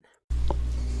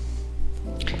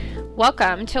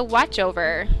Welcome to Watch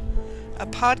Over, a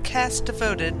podcast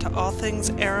devoted to all things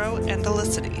Arrow and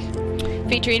Felicity.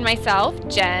 Featuring myself,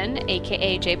 Jen,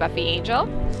 aka J Buffy Angel.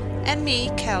 And me,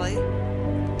 Kelly,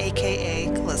 aka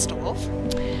Callista Wolf.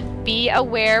 Be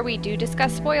aware we do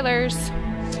discuss spoilers.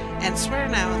 And swear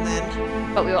now and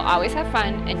then. But we will always have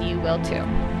fun, and you will too.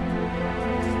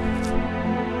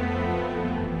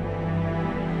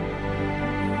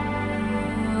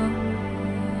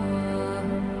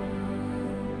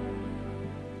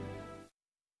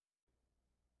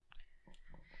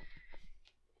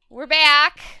 We're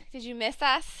back. Did you miss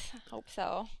us? Hope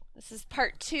so. This is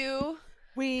part 2,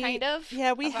 kind of.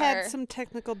 Yeah, we had some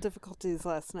technical difficulties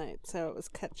last night, so it was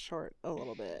cut short a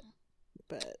little bit.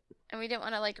 And we didn't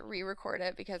want to re-record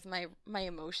it because my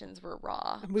emotions were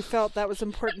raw. And we felt that was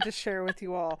important to share with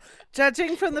you all.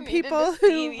 Judging from the people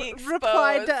who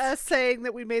replied to us saying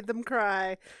that we made them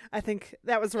cry, I think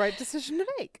that was the right decision to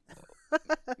make.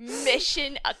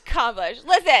 Mission accomplished.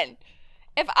 Listen.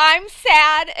 If I'm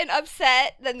sad and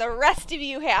upset, then the rest of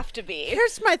you have to be.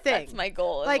 Here's my thing. That's my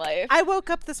goal in life. I woke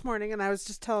up this morning and I was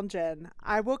just telling Jen,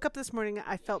 I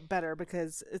felt better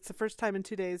because it's the first time in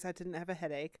 2 days I didn't have a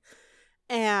headache.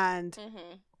 And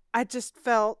I just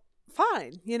felt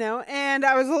fine, and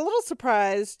I was a little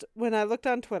surprised when I looked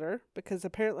on Twitter, because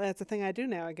apparently that's a thing I do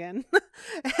now again.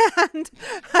 And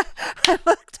I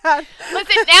looked on.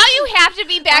 Listen, now you have to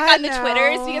be back on the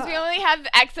Twitters because we only have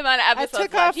X amount of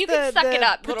episodes left. You can suck it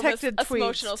up, little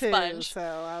emotional sponge. So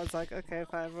I was like, okay,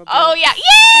 fine. Oh yeah, yay!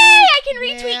 I can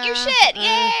retweet your shit.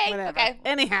 Yay! Whatever. Okay.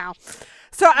 Anyhow.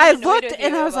 So I looked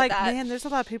and I was like, that. Man, there's a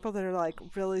lot of people that are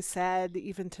really sad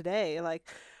even today.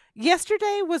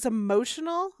 Yesterday was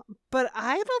emotional, but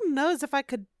I don't know as if I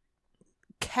could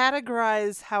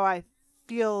categorize how I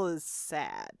feel as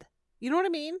sad. You know what I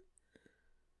mean?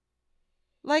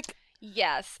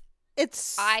 Yes.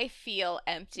 I feel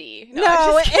empty.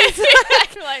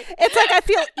 It's like I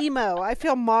feel emo. I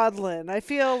feel maudlin. I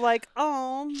feel like,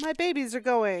 oh, my babies are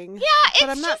going. Yeah, but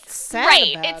I'm not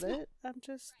sad about it. I'm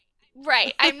just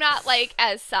right. I'm not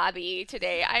as sobby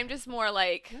today. I'm just more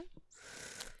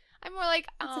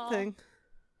That's a thing.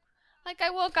 I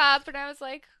woke up and I was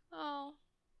like, oh,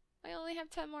 I only have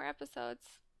 10 more episodes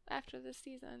after this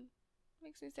season.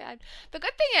 Makes me sad. The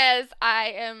good thing is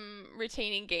I am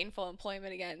retaining gainful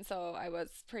employment again, so I was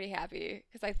pretty happy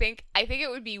because I think it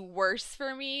would be worse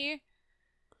for me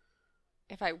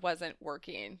if I wasn't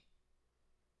working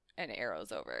and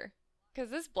Arrow's over. Because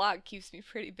this blog keeps me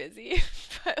pretty busy,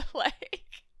 but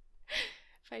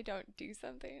if I don't do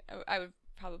something, I would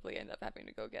probably end up having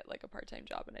to go get a part-time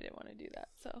job, and I didn't want to do that,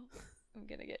 so I'm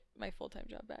gonna get my full-time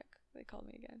job back. They called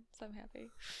me again, so I'm happy.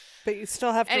 But you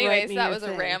still have to Anyways, write me that your was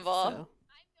thing, a ramble. So.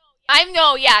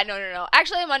 No.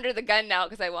 Actually, I'm under the gun now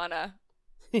because I wanna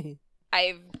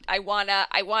I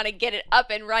wanna get it up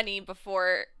and running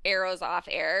before Arrow's off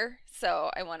air,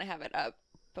 so I want to have it up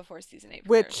before season 8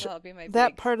 premieres. Which so that'll be my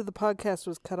part of the podcast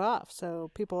was cut off,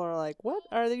 so people are like, what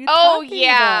are you talking Oh about?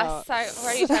 yeah, sorry, what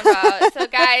are you talking about? So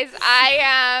guys, I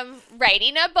am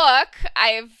writing a book.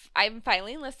 I'm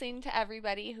finally listening to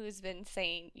everybody who's been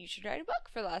saying you should write a book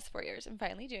for the last 4 years. I'm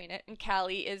finally doing it, and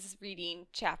Callie is reading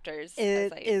chapters.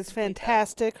 It is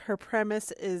fantastic. Her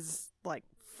premise is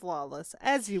flawless,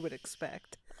 as you would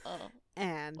expect. Oh,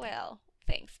 and well,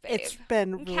 thanks, babe. It's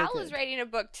been really Cal good. is writing a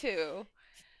book too.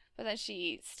 But then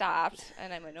she stopped,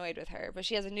 and I'm annoyed with her. But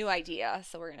she has a new idea,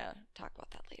 so we're gonna talk about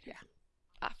that later. Yeah,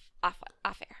 off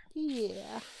air.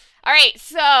 Yeah. All right,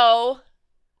 so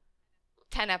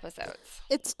 10 episodes.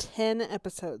 It's 10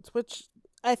 episodes, which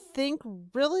I think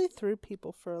really threw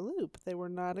people for a loop. They were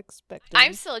not expecting.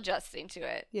 I'm still adjusting to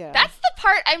it. Yeah, that's the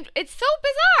part. It's so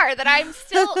bizarre that I'm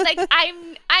still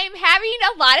I'm having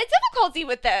a lot of difficulty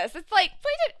with this. It's wait,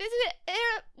 is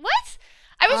it what?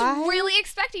 I was really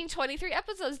expecting 23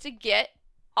 episodes to get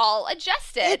all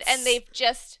adjusted, and they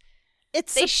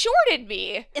shorted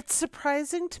me. It's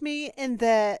surprising to me in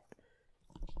that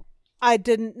I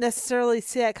didn't necessarily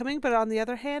see that coming, but on the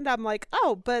other hand, I'm like,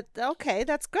 oh, but okay,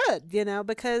 that's good,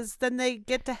 because then they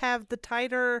get to have the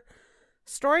tighter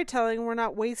storytelling. We're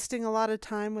not wasting a lot of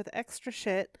time with extra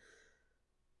shit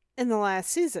in the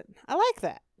last season. I like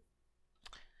that.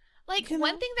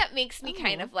 One thing that makes me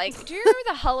kind of do you remember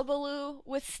the hullabaloo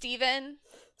with Steven?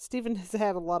 Steven has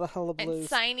had a lot of hullabaloos. And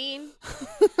signing.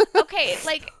 Okay,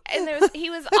 and he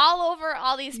was all over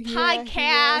all these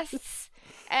podcasts,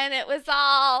 and it was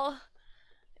all,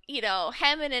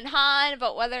 hemming and hawing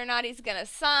about whether or not he's going to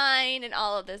sign and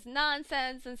all of this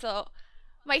nonsense. And so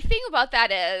my thing about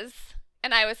that is,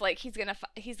 and I was like, he's going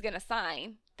to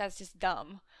sign. That's just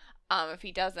dumb if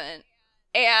he doesn't.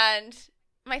 And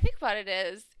my thing about it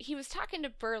is he was talking to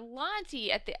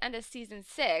Berlanti at the end of season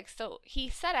 6, so he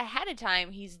said ahead of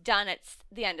time he's done at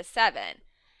the end of 7,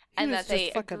 and that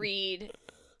they agreed.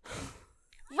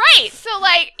 Right, so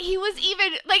like he was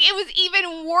even like it was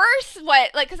even worse.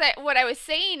 Because what I was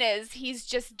saying is he's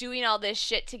just doing all this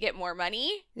shit to get more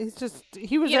money.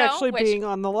 He was actually being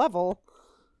on the level.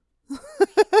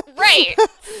 Right.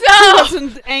 So he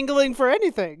wasn't angling for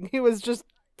anything. He was just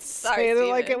saying it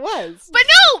like it was. But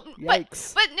no,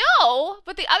 yikes. But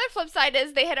the other flip side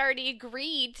is they had already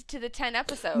agreed to the 10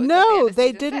 episodes. No,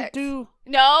 they didn't 6. do.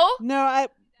 No, I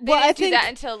think do that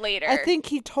until later. I think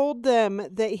he told them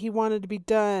that he wanted to be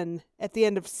done at the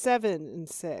end of 7 and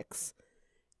 6,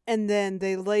 and then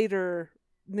they later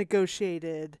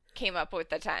came up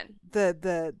with the 10,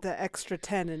 the extra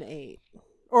 10 and 8,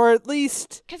 or at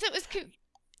least because it was.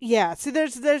 Yeah, see,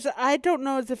 there's I don't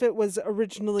know as if it was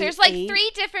originally. There's like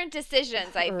 3 different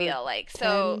decisions. I feel like 10,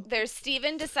 so. There's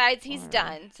Steven decides he's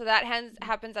done, so that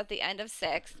happens at the end of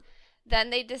 6.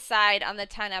 Then they decide on the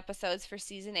 10 episodes for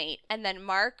season 8, and then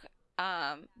Mark,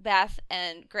 Beth,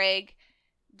 and Greg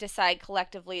decide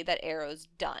collectively that Arrow's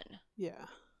done. Yeah.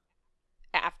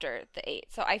 After the 8,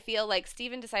 so I feel like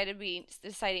Steven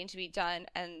deciding to be done,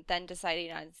 and then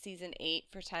deciding on season 8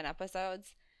 for 10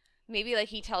 episodes. Maybe like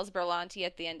he tells Berlanti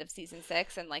at the end of season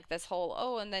 6, and like this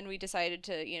whole and then we decided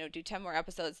to do 10 more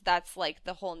episodes. That's like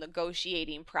the whole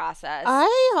negotiating process.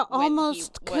 I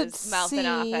almost was mouthing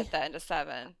off at the end of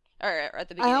 7. Or at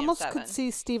the beginning of 7. I almost could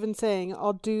see Steven saying,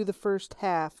 I'll do the first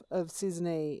half of season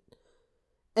 8.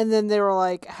 And then they were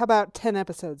like, how about 10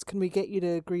 episodes? Can we get you to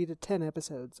agree to 10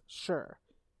 episodes? Sure.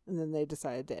 And then they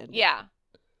decided to end it. Yeah.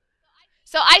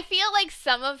 So I feel like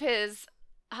some of his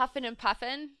huffing and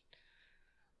puffing,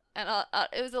 and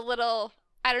it was a little,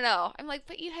 I don't know. I'm like,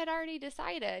 but you had already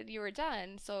decided you were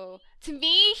done. So to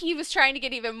me, he was trying to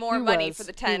get even more money for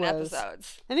the 10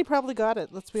 episodes. And he probably got it,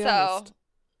 let's be honest.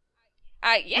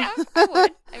 Yeah, I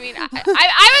would. I mean, I was just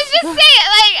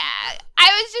saying, I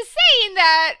was just saying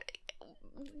that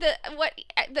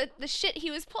the shit he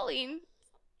was pulling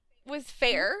was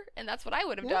fair, and that's what I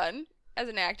would have done as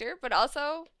an actor. But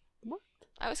also,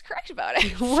 I was correct about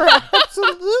it. You were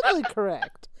absolutely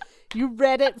correct. You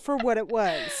read it for what it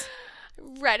was.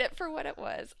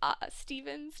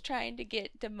 Steven's trying to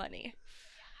get the money.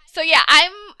 So yeah,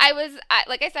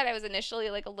 like I said, I was initially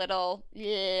like a little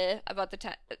about the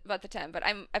 10, but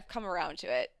I've come around to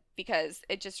it because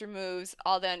it just removes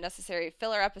all the unnecessary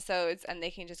filler episodes, and they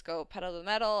can just go pedal to the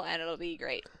metal, and it'll be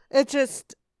great. It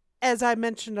just, as I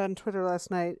mentioned on Twitter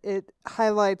last night, it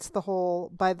highlights the whole,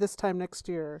 by this time next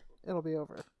year, it'll be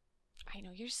over. I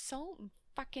know, you're so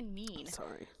fucking mean.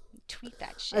 Sorry. Tweet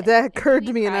that shit. That occurred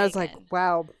to me, and I was like,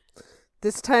 wow.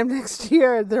 This time next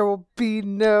year, there will be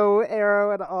no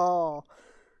Arrow at all.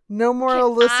 No more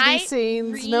Olicity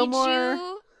scenes. No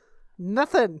more.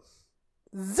 Nothing.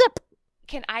 Zip.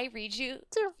 Can I read you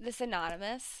this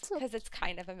anonymous? Because it's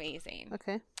kind of amazing.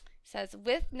 Okay. It says,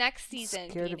 with next season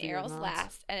being Arrow's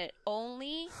last, and it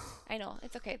only. I know,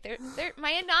 it's okay.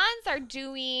 My anons are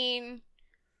doing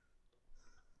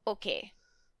okay.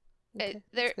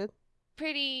 They're good.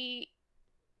 Pretty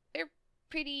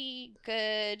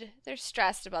good. They're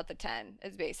stressed about the 10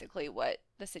 is basically what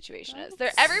the situation is.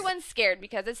 Everyone's scared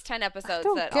because it's 10 episodes. I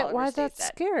don't get why that's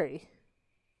scary.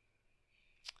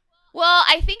 Well,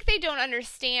 I think they don't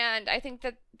understand. I think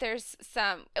that there's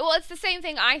some. Well, it's the same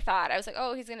thing I thought. I was like,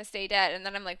 oh, he's gonna stay dead, and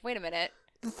then I'm like, wait a minute.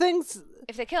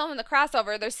 If they kill him in the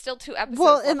crossover, there's still 2 episodes.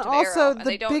 Well, and left also Arrow, and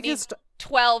they don't need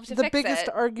 12 to fix it. The biggest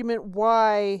argument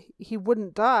why he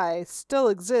wouldn't die still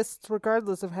exists,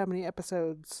 regardless of how many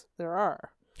episodes there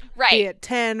are. Right. Be it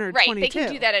 10 or 22. Right. They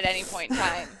can do that at any point in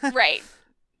time. Right.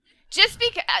 Just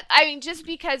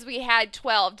because we had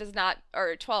 12 does not,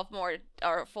 or 12 more,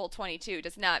 or a full 22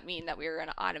 does not mean that we were going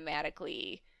to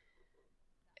automatically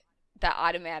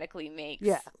makes.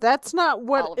 Yeah, that's not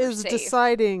what Oliver is safe.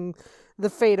 Deciding the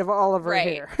fate of Oliver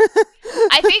here.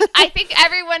 I think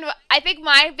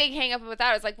my big hang up with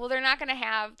that is like, well, they're not going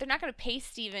to pay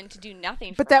Steven to do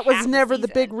nothing. But that was never the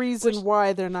big reason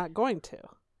why they're not going to.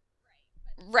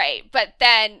 Right. But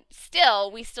then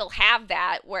we still have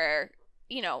that where,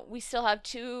 we still have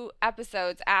 2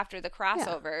 episodes after the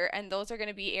crossover, and those are going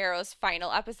to be Arrow's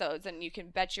final episodes, and you can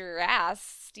bet your ass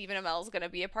Stephen Amell's going to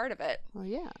be a part of it. Oh,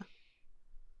 yeah.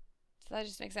 So that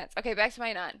just makes sense. Okay, back to my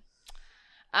anon.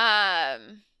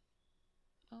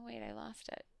 Oh, wait, I lost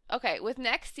it. Okay, with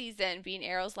next season being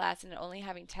Arrow's last and only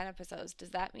having 10 episodes, does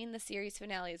that mean the series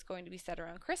finale is going to be set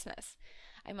around Christmas?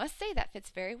 I must say that fits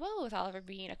very well with Oliver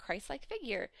being a Christ-like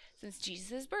figure, since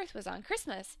Jesus' birth was on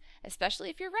Christmas, especially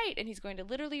if you're right, and he's going to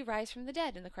literally rise from the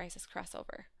dead in the Crisis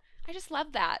crossover. I just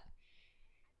love that.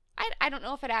 I don't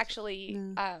know if it actually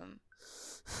No.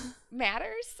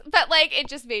 matters, but like it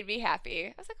just made me happy.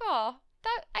 I was like, oh,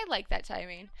 that I like that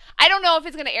timing. I don't know if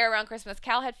it's gonna air around Christmas.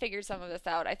 Cal had figured some of this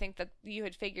out. I think that you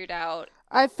had figured out.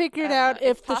 I figured out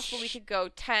if it's possible we could go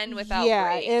 10 without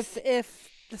yeah, breaks. if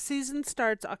the season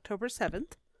starts October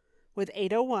 7th with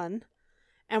 801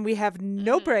 and we have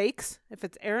no breaks, if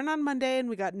it's airing on Monday and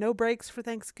we got no breaks for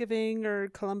Thanksgiving or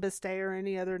Columbus Day or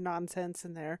any other nonsense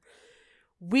in there,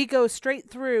 we go straight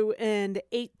through and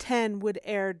 810 would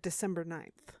air December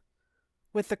 9th.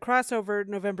 With the crossover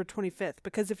November 25th.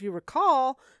 Because if you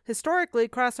recall, historically,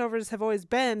 crossovers have always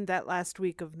been that last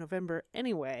week of November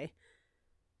anyway.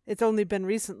 It's only been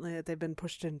recently that they've been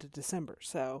pushed into December,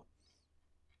 so.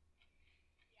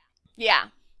 Yeah.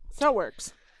 So it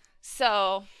works.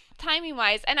 So,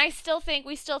 timing-wise, and we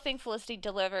still think Felicity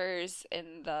delivers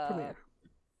in the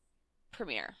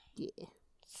premiere. Yeah.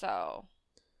 So.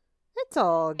 It's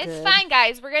all good. It's fine,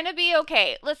 guys. We're going to be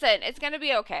okay. Listen, it's going to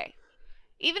be okay.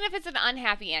 Even if it's an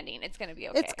unhappy ending, it's going to be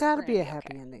okay. It's got to be a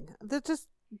happy ending.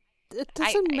 It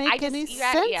doesn't make any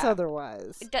sense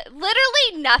otherwise.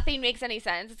 Literally nothing makes any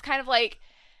sense. It's kind of like...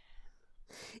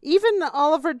 Even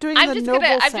Oliver doing the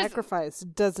noble sacrifice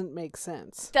doesn't make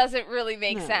sense. Doesn't really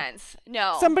make sense.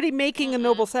 No. Somebody making a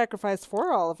noble sacrifice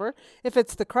for Oliver. If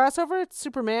it's the crossover, it's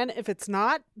Superman. If it's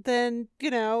not, then,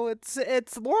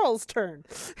 it's Laurel's turn.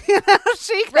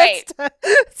 She gets to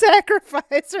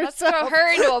sacrifice herself. Let's throw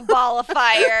her into a ball of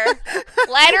fire.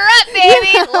 Light her up,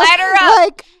 baby. Light her up.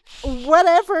 Like,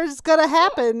 whatever's going to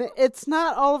happen, it's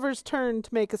not Oliver's turn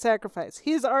to make a sacrifice.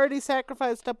 He's already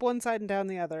sacrificed up one side and down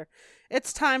the other.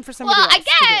 It's time for somebody else to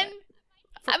do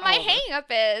it. My hang-up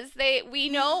is we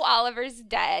know Oliver's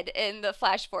dead in the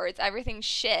flash forwards. Everything's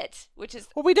shit, which is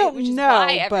we don't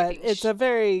know, but it's a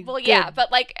very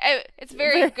but like it's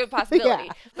very good possibility.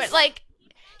 Yeah. But like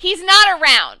he's not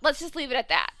around. Let's just leave it at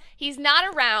that. He's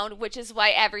not around, which is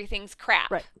why everything's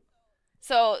crap. Right.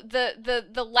 So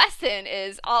the lesson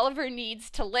is Oliver needs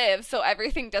to live so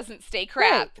everything doesn't stay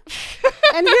crap. Right.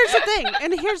 And here's the thing.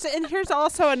 And here's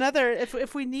also another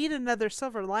if we need another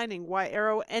silver lining why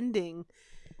Arrow ending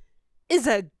is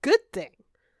a good thing.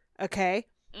 Okay?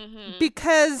 Mm-hmm.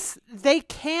 Because they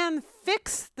can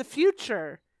fix the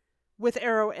future with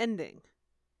Arrow ending.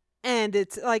 And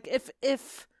it's like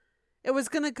if it was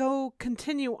going to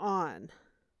continue on.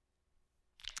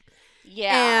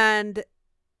 Yeah. And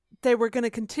they were going to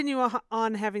continue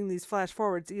on having these flash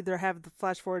forwards, either have the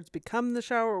flash forwards become the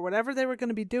show or whatever they were going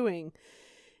to be doing.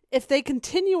 If they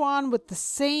continue on with the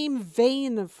same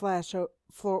vein of flash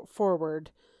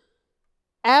forward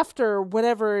after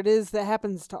whatever it is that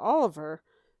happens to Oliver,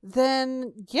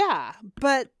 then yeah.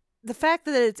 But the fact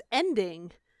that it's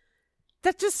ending,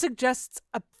 that just suggests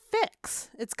a fix.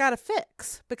 It's got a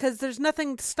fix because there's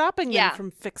nothing stopping them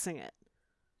from fixing it.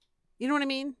 You know what I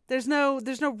mean? There's no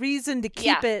reason to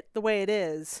keep it the way it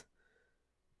is.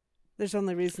 There's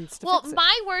only reasons to fix it. Well,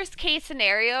 my worst case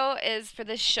scenario is for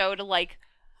this show to like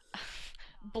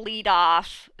bleed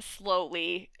off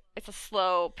slowly. It's a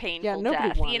slow, painful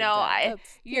death.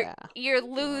 You're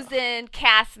losing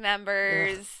cast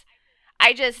members.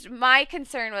 My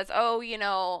concern was,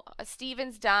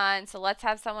 Steven's done, so let's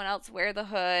have someone else wear the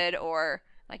hood, or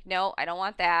like, no, I don't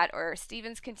want that, or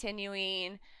Steven's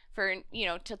continuing for,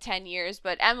 till 10 years,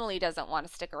 but Emily doesn't want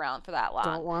to stick around for that long.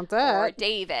 Don't want that. Or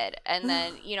David. And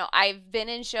then, I've been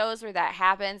in shows where that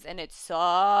happens and it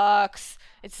sucks.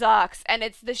 It sucks. And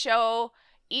it's the show,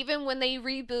 even when they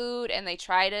reboot and they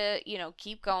try to,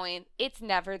 keep going, it's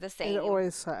never the same. It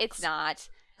always sucks. It's not.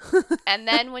 And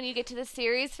then when you get to the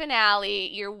series finale,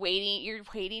 you're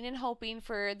waiting and hoping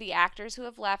for the actors who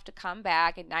have left to come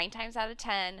back, and 9 times out of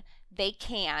 10, they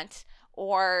can't.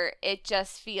 Or it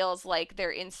just feels like they're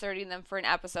inserting them for an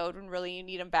episode when really you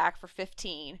need them back for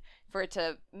 15 for it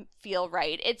to feel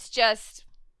right. It's just,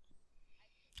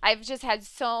 I've just had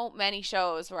so many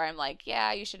shows where I'm like,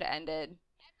 yeah, you should have ended.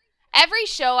 Every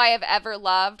show I have ever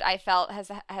loved, I felt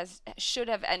should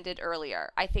have ended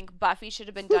earlier. I think Buffy should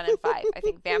have been done in 5. I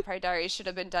think Vampire Diaries should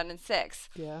have been done in 6.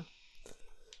 Yeah.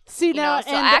 See now,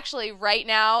 so actually, right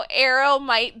now, Arrow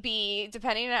might be,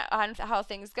 depending on how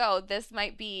things go, this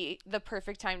might be the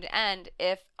perfect time to end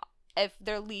if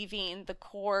they're leaving the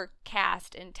core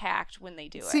cast intact when they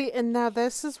do it. See, and now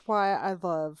this is why I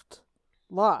loved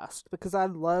Lost, because I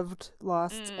loved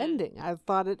Lost's ending. I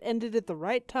thought it ended at the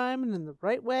right time and in the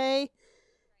right way,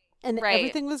 and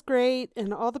everything was great,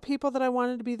 and all the people that I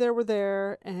wanted to be there were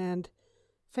there, and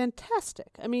fantastic.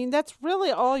 I mean, that's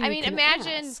really all you can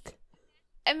imagine. ask.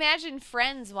 imagine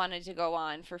Friends wanted to go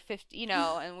on for 50,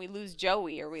 and we lose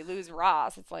Joey or we lose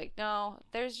Ross. It's like, no,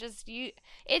 there's just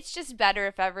it's just better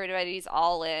if everybody's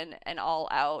all in and all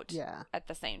out at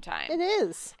the same time. It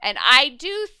is. And I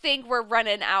do think we're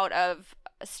running out of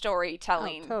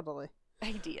storytelling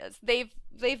ideas.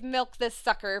 They've milked this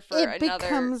sucker for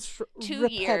another 2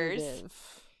 years.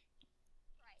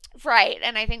 Right,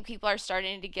 and I think people are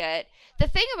starting to get... The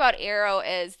thing about Arrow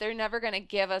is they're never going to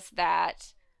give us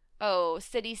that,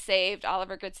 City saved,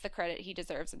 Oliver gets the credit he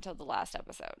deserves until the last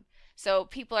episode. So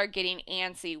people are getting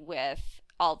antsy with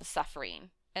all the suffering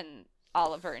and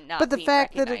Oliver not being recognized. But the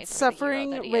fact that it's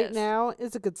suffering right now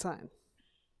is a good sign.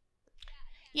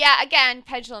 Yeah, again,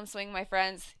 pendulum swing, my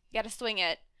friends. You got to swing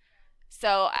it.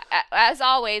 So, as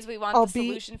always, we want the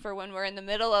solution for when we're in the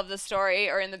middle of the story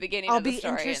or in the beginning of the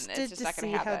story. I'll be interested to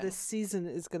see how this season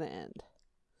is going to end.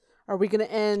 Are we going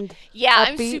to end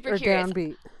I'm upbeat super or curious.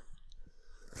 Downbeat?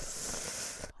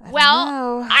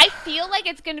 Well, I feel like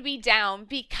it's going to be down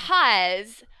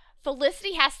because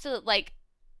Felicity has to,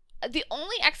 the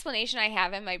only explanation I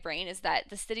have in my brain is that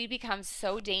the city becomes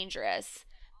so dangerous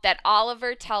that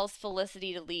Oliver tells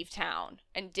Felicity to leave town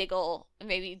and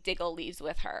maybe Diggle leaves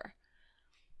with her.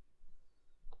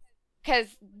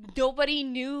 Because nobody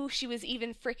knew she was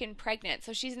even freaking pregnant,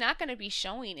 so she's not going to be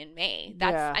showing in May.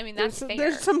 That's fair.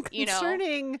 There's some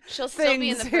concerning she'll still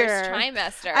be in the first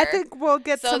trimester. I think we'll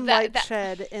get some light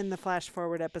shed in the flash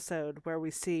forward episode where we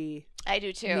see. I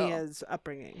do too. Mia's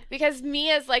upbringing, because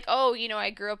Mia's like, I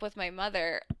grew up with my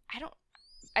mother. I don't.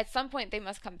 At some point, they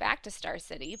must come back to Star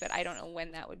City, but I don't know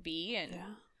when that would be. And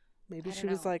maybe she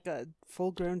was like a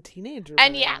full-grown teenager.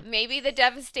 And maybe the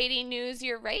devastating news,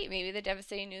 you're right. Maybe the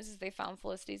devastating news is they found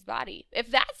Felicity's body. If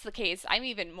that's the case, I'm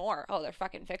even more, they're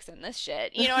fucking fixing this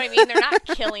shit. You know what I mean? They're not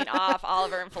killing off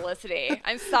Oliver and Felicity.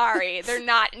 I'm sorry. They're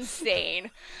not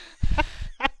insane.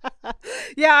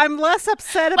 Yeah, I'm less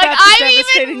upset about the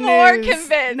devastating news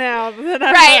now than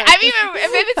I right. I'm even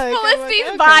if it's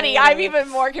Felicity's body, I'm even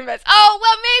more convinced. Oh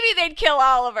well, maybe they'd kill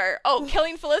Oliver. Oh,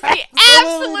 killing Felicity?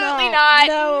 Absolutely not.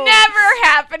 No. Never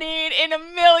happening in a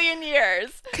million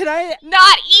years.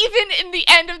 Not even in the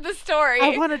end of the story.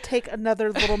 I want to take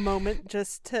another little moment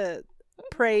just to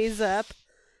praise up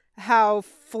how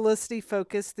Felicity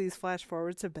focused these flash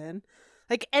forwards have been.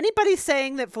 Like, anybody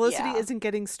saying that Felicity isn't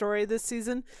getting story this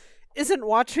season isn't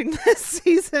watching this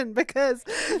season, because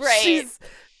she's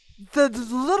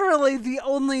literally the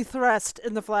only thrust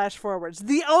in the flash forwards.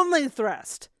 The only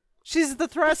thrust. She's the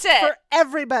thrust for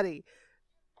everybody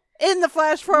in the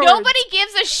flash forward. Nobody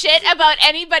gives a shit about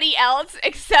anybody else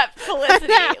except Felicity.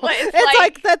 It's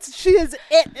like she is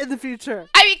it in the future.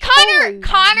 I mean,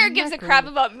 Connor gives a crap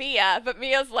about Mia, but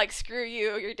Mia's like, screw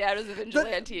you. Your dad was a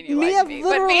vigilante and you lied to me. Mia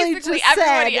literally just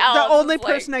said, the only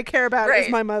person I care about is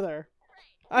my mother.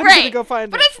 I'm going to go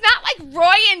find her. But it's not like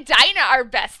Roy and Dinah are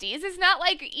besties. It's not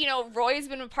like, Roy's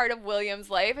been a part of William's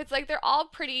life. It's like they're all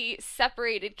pretty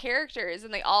separated characters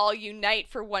and they all unite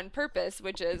for one purpose,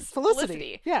 which is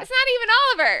Felicity. Yeah. It's not even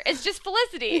Oliver. It's just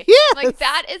Felicity. Yes. Like,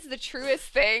 that is the truest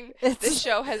thing this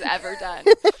show has ever done.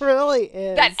 It really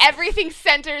is. That everything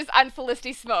centers on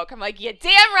Felicity Smoke. I'm like, yeah,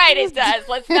 damn right it does.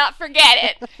 Let's not forget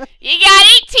it. You got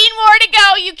 18 more to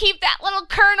go. You keep that little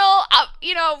kernel up,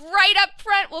 right up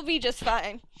front. We'll be just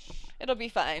fine. It'll be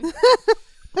fine.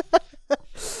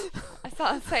 That's all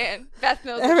I'm saying. Beth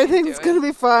knows everything's going to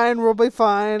be fine. We'll be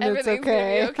fine. Everything's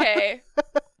going to be okay.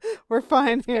 We're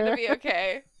fine here. It's going to be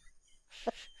okay.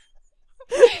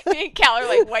 Me and Cal are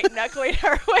like white knuckling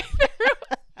our way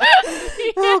through.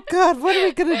 Oh, God. What are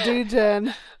we going to do, Jen?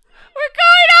 We're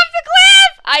going off the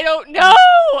cliff! I don't know.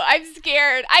 I'm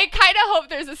scared. I kind of hope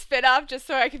there's a spin-off just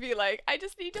so I can be like, I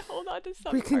just need to hold on to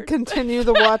something. We can continue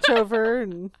the watch over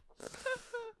and...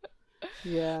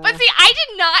 Yeah. But see, I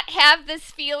did not have this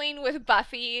feeling with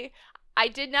Buffy. I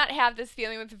did not have this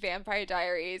feeling with the Vampire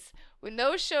Diaries. When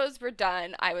those shows were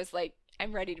done, I was like,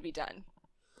 I'm ready to be done.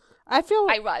 I feel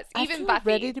Buffy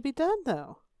ready to be done,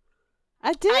 though.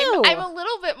 I do. I'm a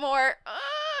little bit more,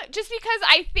 just because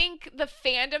I think the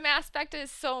fandom aspect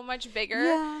is so much bigger.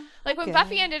 Yeah, like when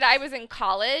Buffy ended, I was in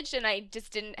college and I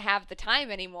just didn't have the time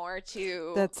anymore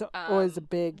to. That's always a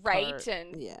big right part.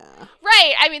 And yeah.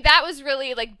 Right. I mean, that was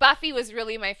really like Buffy was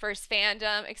really my first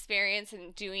fandom experience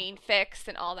and doing fics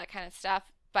and all that kind of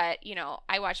stuff. But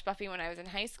I watched Buffy when I was in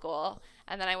high school,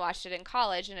 and then I watched it in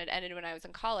college, and it ended when I was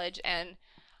in college, and.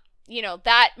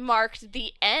 That marked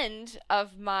the end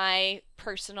of my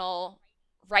personal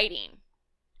writing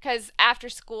because after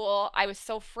school I was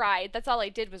so fried. That's all I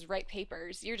did was write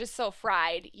papers. You're just so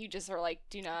fried. You just are like,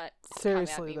 do not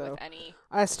seriously come at me though. with any.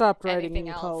 I stopped writing anything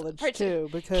in else. college too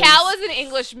because Cal was an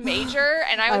English major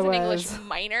and I was an English was.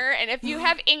 minor. And if you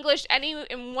have English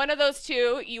in one of those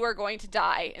two, you are going to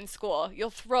die in school.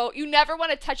 You never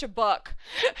want to touch a book.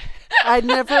 I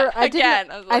Again,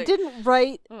 didn't. I was I like, didn't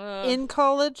write in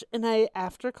college, and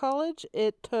after college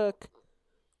it took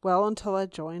until I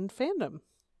joined fandom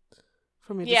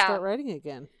for me to start writing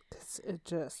again. It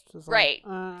just was right.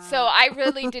 Like, So I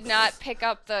really did not pick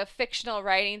up the fictional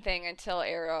writing thing until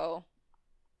Arrow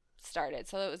started.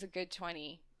 So it was a good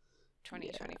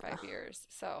 25 years.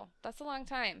 So that's a long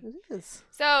time. It is.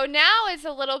 So now it's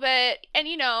a little bit, and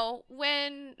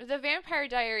when the Vampire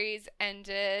Diaries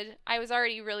ended, I was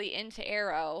already really into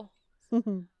Arrow.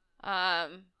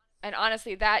 And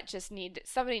honestly, that just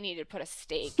somebody needed to put a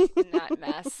stake in that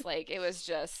mess. Like, it was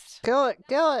just... Kill it.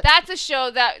 That's a show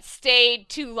that stayed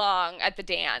too long at the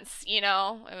dance, It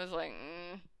was like,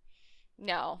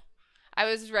 no. I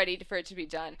was ready for it to be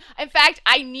done. In fact,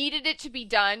 I needed it to be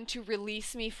done to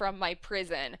release me from my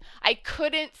prison. I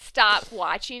couldn't stop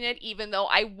watching it, even though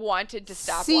I wanted to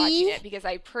stop watching it, because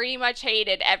I pretty much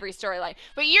hated every storyline.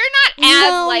 But you're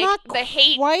not the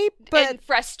hate and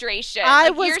frustration. I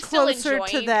like, was you're closer still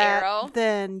to that Arrow.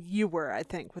 Than you were, I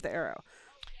think, with Arrow.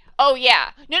 Oh yeah,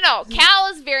 no. Cal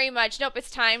is very much. Nope, it's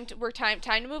time. We're time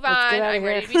to move on. I'm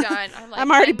ready to be done.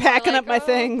 I'm already packing up my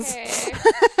things.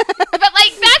 But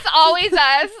like that's always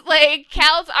us. Like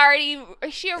Cal's already.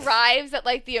 She arrives at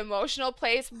like the emotional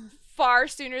place far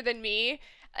sooner than me.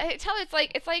 I tell her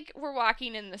it's like we're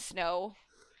walking in the snow.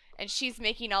 And she's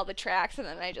making all the tracks, and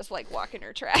then I just like walk in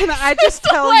her tracks. Can I just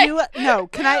tell you? No,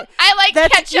 can I? I like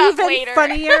that's catch up even later.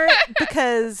 Funnier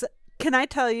because can I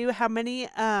tell you how many?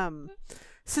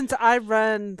 Since I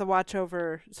run the Watch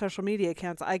Over social media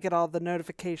accounts, I get all the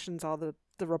notifications, all the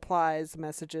replies, the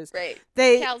messages. Right.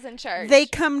 Cal's in charge. They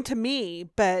come to me,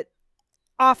 but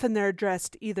often they're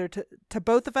addressed either to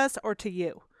both of us or to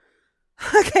you.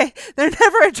 Okay, they're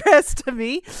never addressed to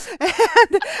me.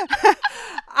 And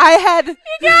I had... You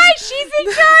guys, she's in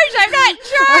charge. I'm not in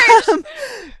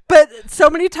charge. But so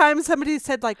many times somebody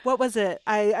said, like, what was it?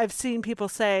 I've seen people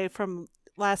say from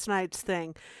last night's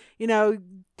thing,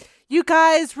 you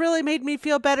guys really made me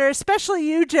feel better, especially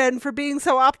you, Jen, for being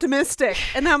so optimistic.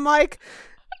 And I'm like,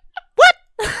 what?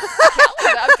 Cal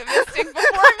was optimistic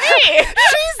before me.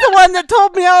 She's the one that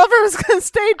told me Oliver was going to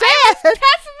stay dead. I was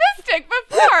pessimistic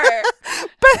before.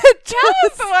 But Cal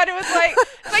was the one who was like,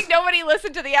 it's like nobody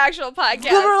listened to the actual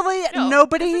podcast. Literally,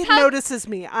 nobody notices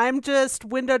me. I'm just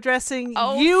window dressing.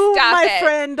 Oh, you, my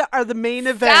friend, are the main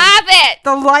event. Stop it.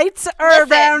 The lights are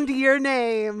around your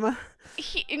name.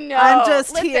 No, I'm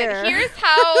just listen, here. Here's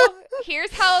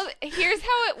how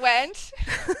it went.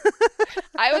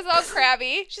 I was all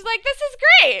crabby. She's like, "This is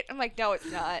great." I'm like, "No,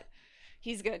 it's not.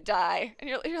 He's gonna die." And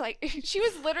you're like, she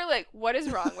was literally like, "What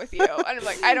is wrong with you?" And I'm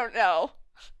like, "I don't know.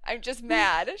 I'm just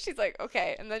mad." She's like,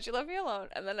 "Okay," and then she left me alone.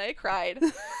 And then I cried,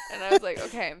 and I was like,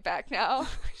 "Okay, I'm back now."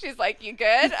 She's like, "You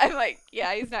good?" I'm like,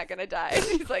 "Yeah, he's not gonna die."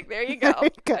 She's like, "There you go.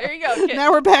 There you go, kid."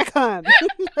 Now we're back on.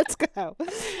 Let's go.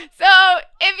 So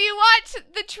if you watch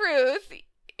The Truth,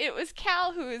 it was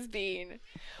Cal who was being,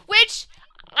 which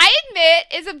I admit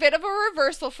is a bit of a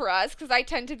reversal for us, because I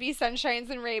tend to be sunshines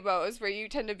and rainbows, where you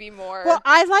tend to be more. Well,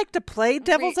 I like to play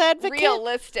devil's advocate,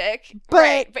 realistic,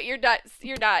 right? But you're not.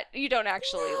 You don't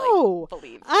actually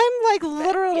believe. I'm like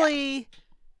literally. Yeah.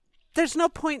 There's no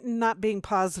point in not being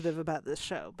positive about this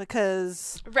show,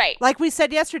 because, like we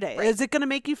said yesterday, is it going to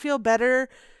make you feel better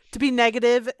to be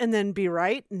negative and then be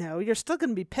right? No, you're still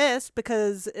going to be pissed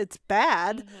because it's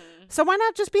bad. Mm-hmm. So why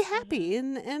not just be happy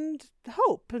and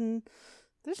hope? And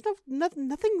there's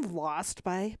nothing lost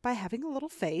by having a little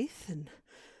faith and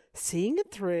seeing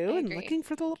it through and looking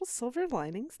for the little silver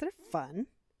linings. They're fun.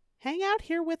 Hang out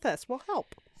here with us. We'll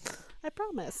help. I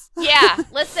promise. Yeah,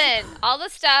 listen, all the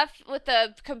stuff with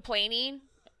the complaining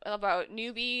about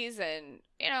newbies and,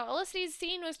 Felicity's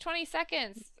scene was 20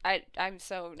 seconds. I'm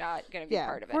so not going to be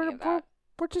part of any of that.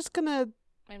 We're just going to,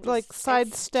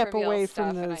 sidestep away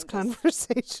from those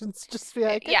conversations. Just be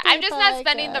like, yeah, I'm just not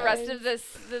spending the rest of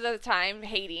the time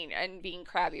hating and being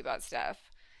crabby about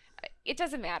stuff. It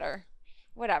doesn't matter.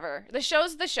 Whatever. The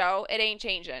show's the show. It ain't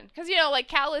changing. Because, like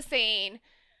Cal is saying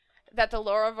that the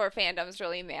lore of our fandom's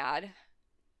really mad.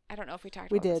 I don't know if we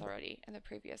talked about this already in the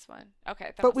previous one.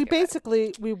 Okay. But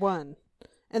we won.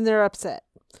 And they're upset.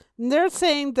 And they're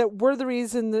saying that we're the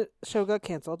reason the show got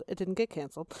canceled. It didn't get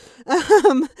canceled.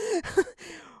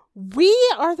 We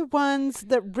are the ones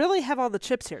that really have all the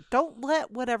chips here. Don't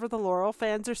let whatever the Laurel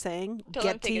fans are saying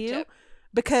get to you.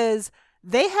 Because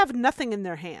They have nothing in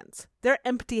their hands. They're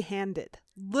empty-handed.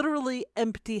 Literally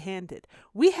empty-handed.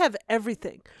 We have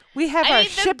everything. We have our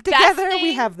ship together.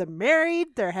 We have them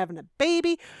married. They're having a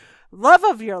baby. Love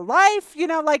of your life. You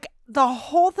know, like the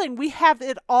whole thing. We have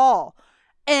it all.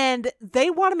 And they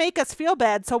want to make us feel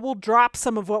bad, so we'll drop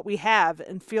some of what we have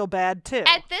and feel bad too.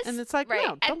 And it's like,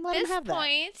 no, don't let them have that.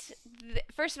 At this point,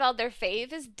 first of all, their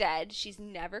fave is dead. She's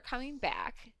never coming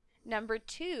back. Number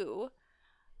 2,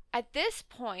 at this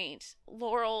point,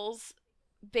 Laurel's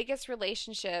biggest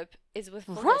relationship is with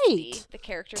Felicity, the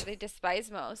character they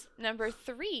despise most. Number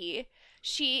 3,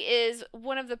 she is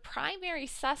one of the primary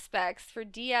suspects for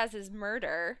Diaz's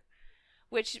murder.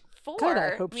 Which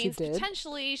 4 means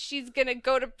potentially she's gonna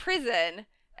go to prison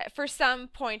for some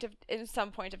point of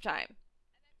time,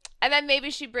 and then maybe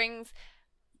she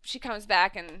comes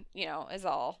back and is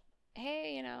all,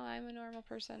 hey, I'm a normal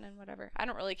person and whatever. I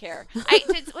don't really care.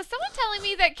 Was someone telling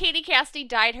me that Katie Cassidy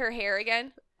dyed her hair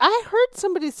again? I heard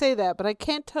somebody say that, but I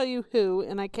can't tell you who,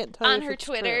 and I can't tell you on her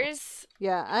Twitters. True.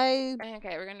 Yeah,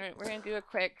 Okay, we're gonna do a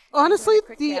quick. Honestly,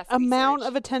 the Cassidy amount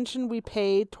of attention we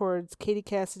pay towards Katie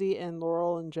Cassidy and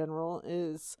Laurel in general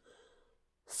is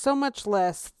so much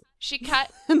less. She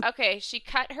cut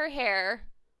her hair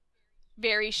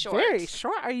very short. Very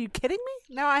short? Are you kidding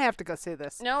me? Now I have to go see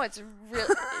this. No, it's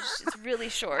really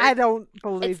short. I don't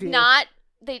believe it's you. It's not.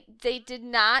 They did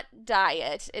not dye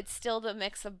it. It's still the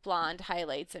mix of blonde,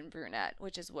 highlights, and brunette,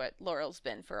 which is what Laurel's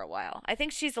been for a while. I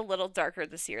think she's a little darker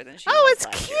this year than she was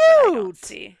last year. Oh, it's cute!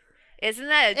 See. Isn't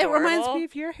that adorable? It reminds me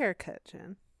of your haircut,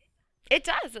 Jen. It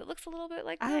does. It looks a little bit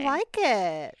like mine. I like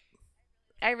it.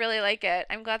 I really like it.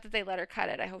 I'm glad that they let her cut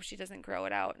it. I hope she doesn't grow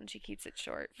it out and she keeps it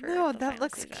short for No, that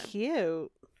looks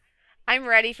cute. I'm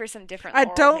ready for some different I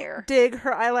don't hair. dig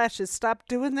her eyelashes. Stop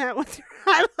doing that with your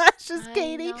eyelashes,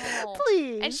 Katie.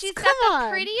 Please. And she's got the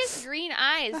prettiest green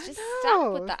eyes. Just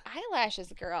stop with the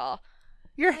eyelashes, girl.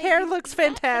 Your hair looks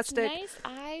fantastic. Nice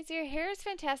eyes. Your hair is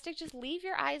fantastic. Just leave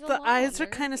your eyes alone. The eyes are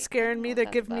kind of scaring me. They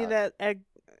give me that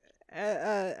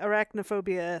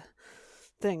arachnophobia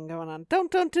thing going on.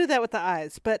 Don't do that with the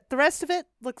eyes. But the rest of it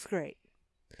looks great.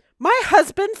 My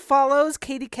husband follows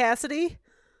Katie Cassidy.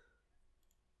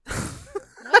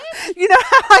 You know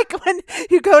how, like, when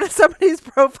you go to somebody's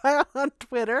profile on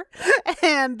Twitter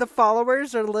and the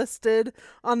followers are listed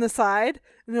on the side,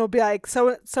 and it'll be like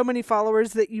so many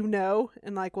followers that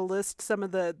and like we'll list some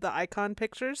of the icon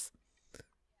pictures.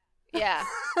 Yeah.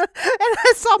 And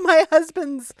I saw my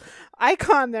husband's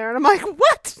icon there, and I'm like,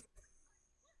 what?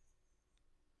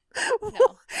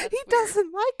 No, he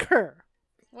doesn't like her.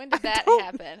 When did that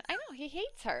happen? I know, he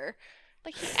hates her.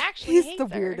 Like, he actually hates her. He's the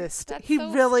weirdest. That's he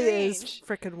so really strange. is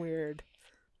freaking weird.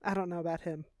 I don't know about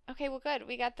him. Okay, well, good.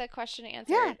 We got the question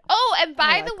answered. Yeah. Oh, and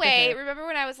by the way, remember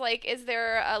when I was like, is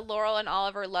there a Laurel and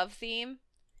Oliver love theme?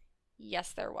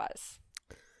 Yes, there was.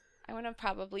 I want to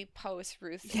probably post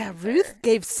Ruth's answer. Ruth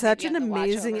gave such an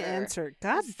amazing answer.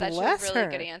 God bless her. Such a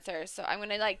really good answer. So I'm going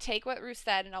to take what Ruth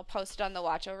said and I'll post it on the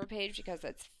Watch Over page because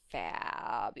it's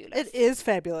fabulous. It is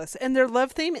fabulous. And their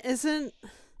love theme isn't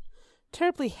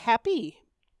terribly happy.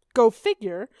 Go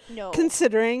figure. No,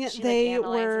 considering they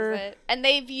were, and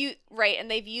they've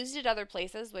used it other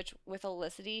places. Which with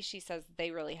Felicity, she says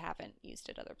they really haven't used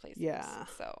it other places. Yeah.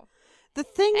 So the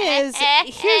thing is,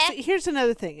 here's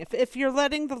another thing. If you're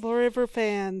letting the Laurel River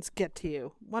fans get to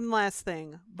you, one last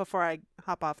thing before I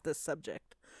hop off this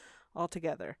subject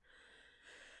altogether.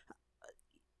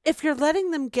 If you're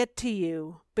letting them get to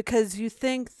you because you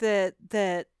think that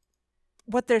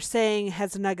what they're saying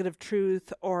has a negative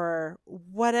truth or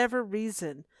whatever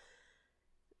reason,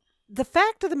 the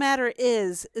fact of the matter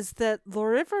is that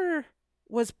Laurel River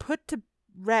was put to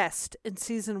rest in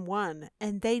season 1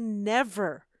 and they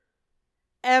never,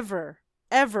 ever,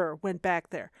 ever went back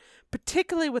there,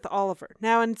 particularly with Oliver.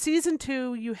 Now in season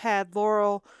 2, you had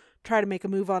Laurel try to make a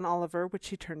move on Oliver, which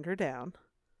he turned her down.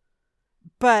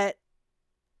 But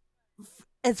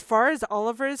as far as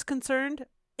Oliver is concerned,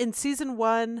 in season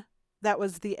 1, that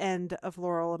was the end of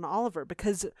Laurel and Oliver,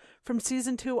 because from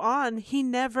season 2 on, he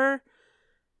never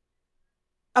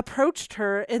approached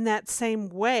her in that same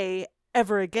way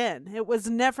ever again. There was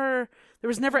never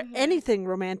anything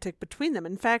romantic between them.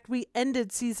 In fact, we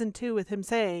ended season 2 with him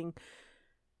saying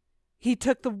he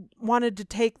wanted to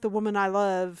take the woman I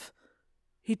love.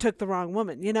 He took the wrong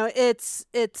woman. It's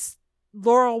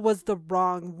Laurel was the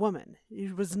wrong woman.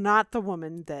 It was not the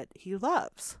woman that he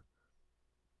loves.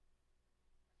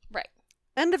 Right.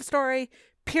 End of story.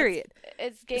 Period.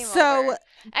 It's game over. So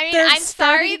I mean, I'm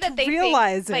sorry that they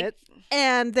realize think, it,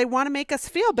 and they want to make us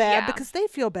feel bad because they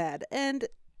feel bad, and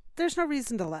there's no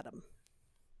reason to let them.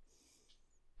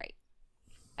 Right.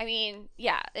 I mean,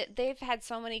 yeah, they've had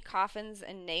so many coffins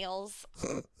and nails.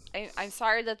 I'm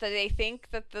sorry that they think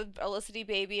that the Olicity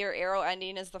baby or Arrow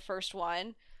ending is the first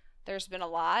one. There's been a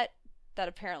lot that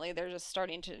apparently they're just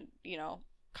starting to,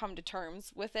 come to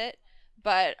terms with it.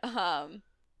 But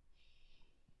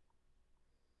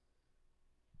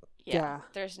Yeah.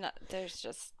 They're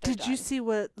Did you see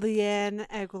what Leanne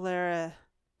Aguilera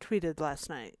tweeted last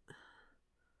night?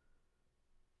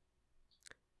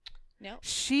 No.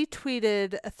 She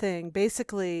tweeted a thing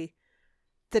basically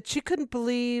that she couldn't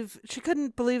believe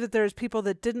that there's people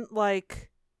that didn't like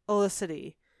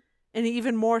Olicity, and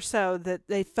even more so that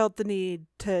they felt the need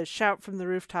to shout from the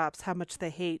rooftops how much they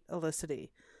hate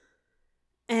Olicity.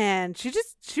 And she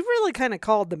really kind of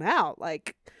called them out,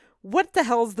 like, what the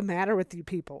hell's the matter with you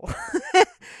people?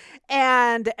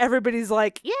 And everybody's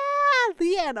like, yeah,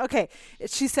 Leanne. Okay.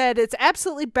 She said, it's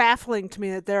absolutely baffling to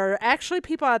me that there are actually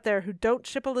people out there who don't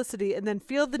ship Olicity and then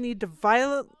feel the need to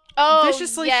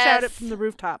viciously shout it from the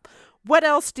rooftop. What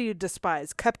else do you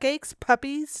despise? Cupcakes?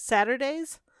 Puppies?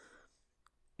 Saturdays?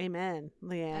 Amen,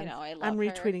 Leanne. I know, I love I'm her.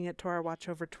 retweeting it to our Watch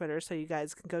Over Twitter so you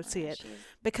guys can go see it. She's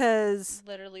because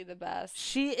literally the best.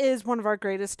 She is one of our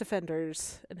greatest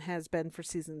defenders and has been for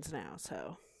seasons now,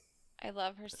 so I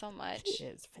love her so much. She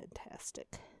is fantastic.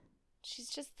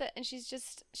 She's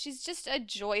just a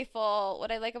joyful.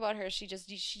 What I like about her, she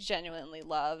genuinely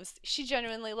loves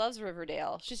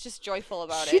Riverdale. She's just joyful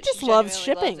about it. She just loves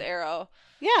shipping. Loves Arrow.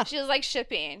 Yeah. She just likes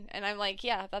shipping, and I'm like,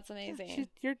 yeah, that's amazing. Yeah,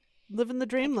 you're living the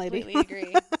dream, lady. I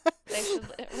completely agree.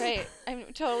 Right. I'm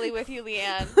totally with you,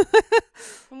 Leanne.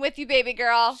 I'm with you, baby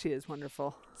girl. She is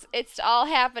wonderful. It's all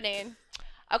happening.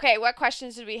 Okay, what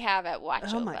questions did we have at Watch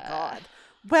Over? Oh my God.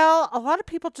 Well, a lot of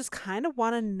people just kind of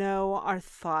want to know our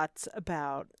thoughts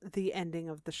about the ending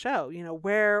of the show. You know,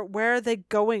 where are they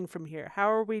going from here?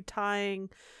 How are we tying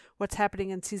what's happening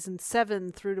in season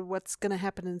 7 through to what's going to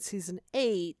happen in season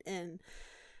 8 and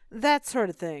that sort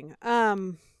of thing.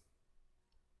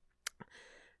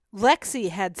 Lexi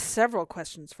had several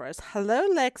questions for us. Hello,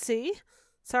 Lexi.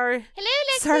 Sorry. Hello,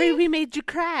 Lexi. Sorry we made you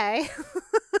cry.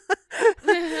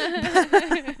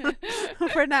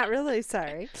 We're not really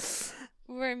sorry.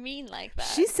 We're mean like that.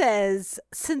 She says,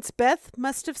 since Beth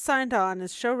must have signed on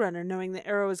as showrunner knowing that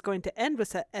Arrow was going to end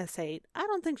with S8, I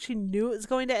don't think she knew it was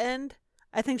going to end.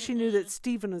 I think she knew that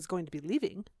Steven was going to be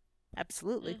leaving.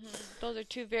 Absolutely. Those are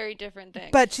two very different things.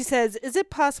 But she says, is it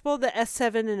possible that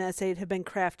S7 and S8 have been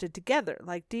crafted together?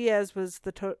 Like Diaz was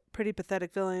the pretty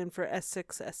pathetic villain for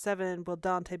S6, S7. Will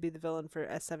Dante be the villain for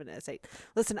S7, S8?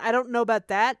 Listen, I don't know about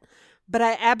that, but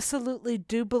I absolutely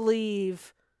do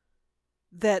believe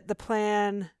that the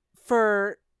plan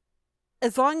for,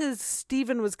 as long as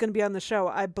Steven was going to be on the show,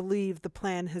 I believe the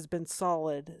plan has been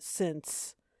solid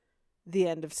since the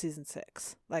end of season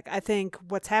 6. Like, I think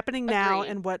what's happening now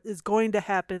and what is going to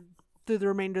happen through the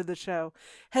remainder of the show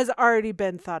has already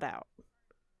been thought out.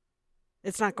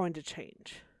 It's not going to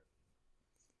change.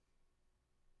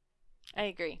 I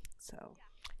agree. So,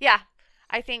 yeah,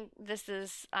 I think this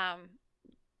is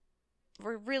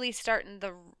we're really starting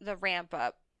the ramp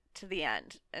up to the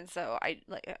end, and so I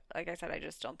like I said, I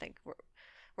just don't think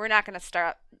we're not going to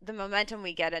start the momentum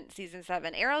we get in season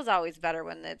 7. Arrow's always better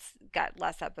when it's got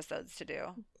less episodes to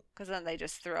do, because then they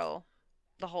just throw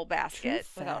the whole basket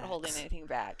without holding anything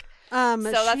back. So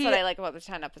that's what I like about the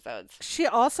 10 episodes. She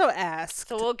also asked,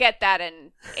 so we'll get that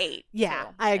in 8. Yeah, so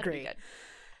I agree.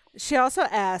 She also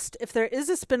asked if there is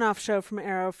a spin-off show from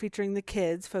Arrow featuring the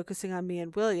kids, focusing on Mia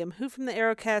and William, who from the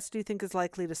Arrow cast do you think is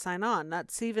likely to sign on?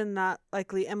 Not Steven, not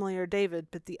likely Emily or David,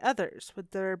 but the others.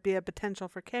 Would there be a potential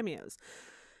for cameos?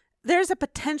 There's a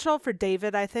potential for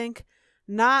David, I think,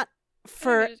 not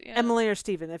for Emily or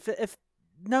Steven. If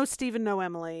no Steven, no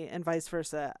Emily, and vice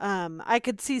versa. I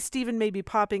could see Steven maybe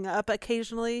popping up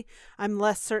occasionally. I'm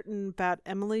less certain about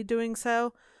Emily doing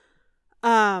so.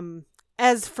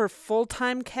 As for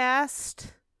full-time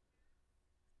cast,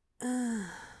 I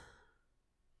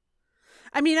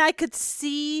mean, I could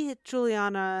see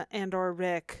Juliana and or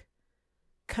Rick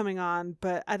coming on,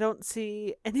 but I don't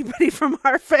see anybody from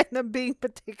our fandom being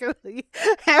particularly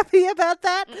happy about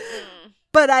that.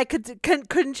 But I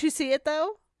couldn't you see it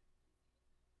though?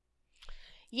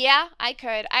 Yeah, I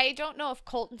could. I don't know if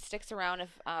Colton sticks around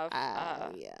if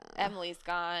Emily's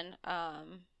gone.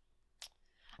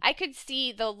 I could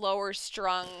see the lower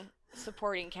strung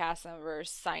supporting cast members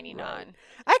signing on.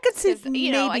 I could see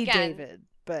maybe David,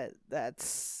 but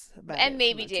that's about and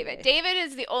maybe David. Today. David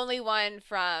is the only one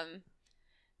from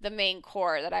the main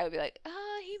core that I would be like,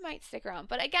 he might stick around.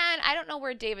 But again, I don't know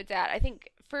where David's at. I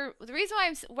think for the reason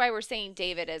why we're saying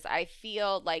David is I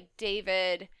feel like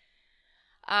David,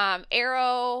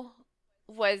 Arrow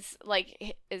was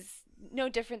like is no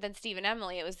different than Steve and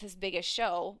Emily. It was his biggest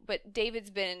show, but David's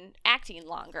been acting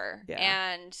longer,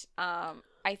 and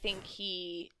I think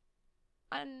he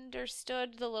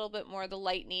understood a little bit more the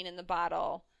lightning in the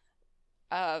bottle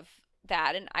of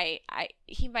that, and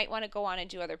he might want to go on and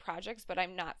do other projects, but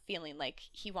I'm not feeling like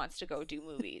he wants to go do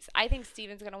movies. I think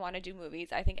Steven's going to want to do movies.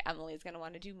 I think Emily's going to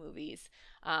want to do movies.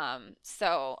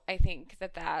 So I think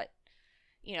that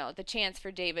you know, the chance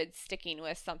for David sticking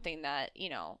with something that, you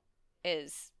know,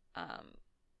 is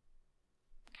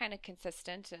kind of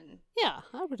consistent, and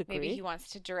I would agree. Maybe he wants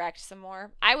to direct some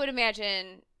more. I would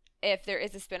imagine if there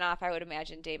is a spinoff, I would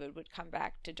imagine David would come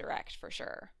back to direct for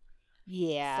sure.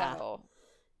 Yeah. So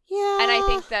and I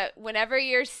think that whenever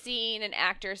you're seeing an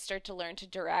actor start to learn to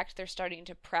direct, they're starting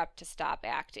to prep to stop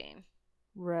acting.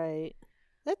 Right.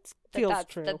 That feels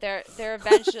true. That they're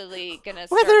eventually gonna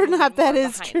start whether or not that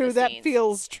is true. That scenes.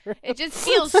 Feels true. It just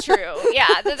feels true.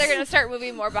 Yeah, that they're gonna start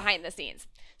moving more behind the scenes.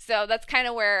 So that's kind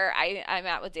of where I'm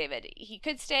at with David. He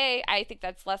could stay. I think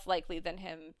that's less likely than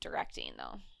him directing,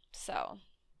 though. So.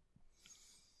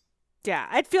 Yeah,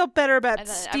 I'd feel better about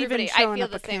Steven showing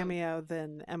up a same. cameo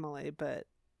than Emily, but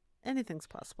anything's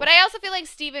possible. But I also feel like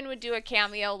Steven would do a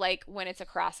cameo like when it's a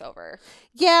crossover.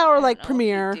 Yeah, or like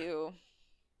premiere.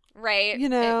 Right? You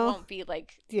know. It won't be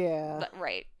like... Yeah.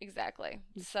 Right, exactly.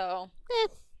 So...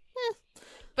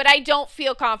 But I don't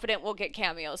feel confident we'll get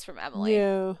cameos from Emily.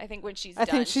 No. I think when she's done, I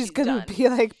think she's going to be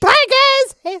like, bye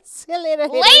guys! Hey, see you later.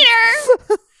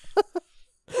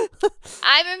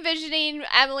 I'm envisioning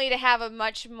Emily to have a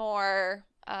much more...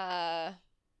 I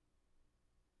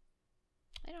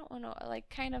don't know, like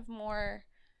kind of more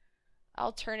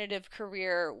alternative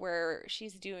career where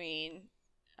she's doing,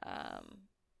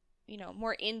 you know,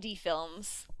 more indie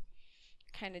films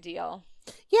kind of deal.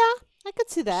 Yeah, I could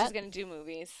see that. She's going to do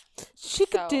movies. She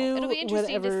could do it'll be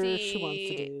interesting whatever to see, she wants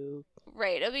to do.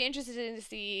 Right, it'll be interesting to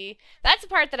see. That's the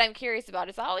part that I'm curious about.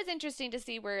 It's always interesting to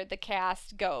see where the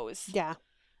cast goes. Yeah.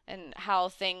 And how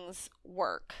things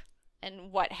work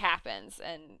and what happens,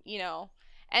 and, you know...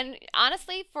 And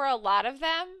honestly, for a lot of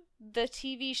them, the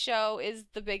TV show is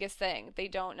the biggest thing. They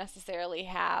don't necessarily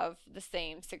have the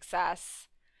same success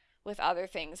with other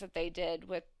things that they did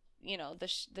with, you know,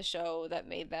 the show that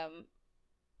made them,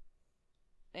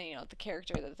 you know, the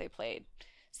character that they played.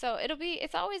 So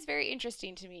it's always very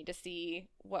interesting to me to see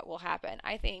what will happen.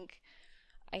 I think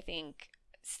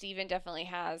Steven definitely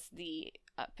has the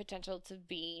potential to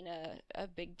being a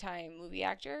big time movie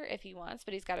actor if he wants,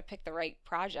 but he's got to pick the right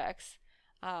projects.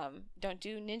 Don't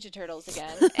do Ninja Turtles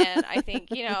again. And I think,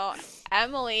 you know,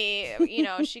 Emily, you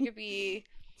know, she could be,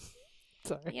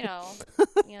 you know,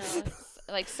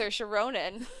 like Saoirse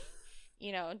Ronan,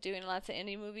 you know, doing lots of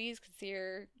indie movies. Could see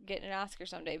her getting an Oscar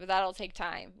someday, but that'll take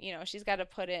time. You know, she's got to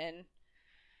put in.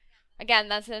 Again,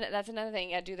 that's another thing.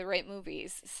 Yeah, do the right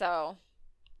movies. So,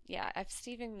 yeah, if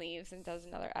Steven leaves and does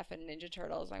another effing Ninja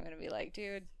Turtles, I'm gonna be like,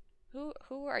 dude.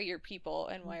 Who are your people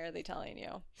and why are they telling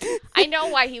you? I know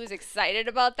why he was excited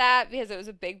about that because it was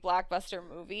a big blockbuster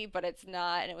movie, but it's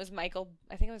not. And it was I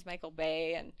think it was Michael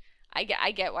Bay, and I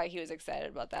get why he was excited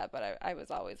about that, but I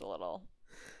was always a little.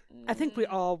 I think we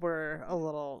all were a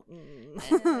little.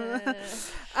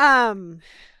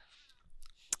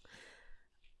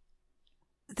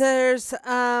 There's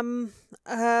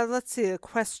let's see, a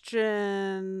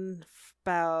question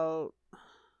about.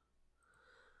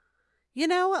 You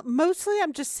know, mostly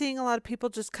I'm just seeing a lot of people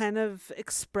just kind of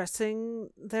expressing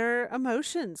their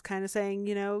emotions, kind of saying,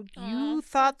 you know, you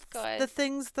thought the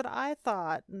things that I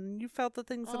thought, and you felt the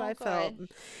things that I felt.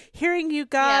 And hearing you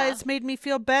guys made me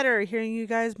feel better. Hearing you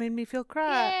guys made me feel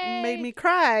made me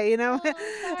cry, you know.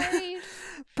 Oh, sorry.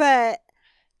 But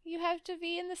you have to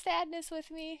be in the sadness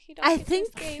with me. You don't get to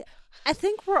escape. I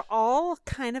think we're all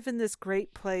kind of in this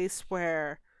great place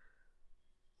where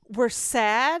we're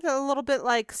sad, a little bit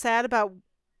like sad about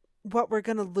what we're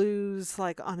going to lose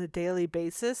like on a daily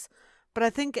basis. But I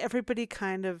think everybody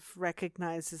kind of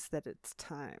recognizes that it's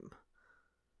time.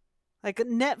 Like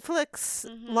Netflix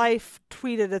Life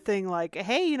tweeted a thing like,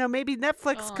 hey, you know, maybe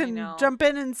Netflix can jump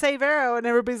in and save Arrow. And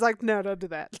everybody's like, no, don't do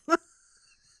that.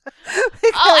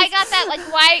 I got that. Like,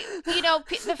 why, you know,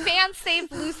 the fans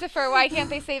saved Lucifer. Why can't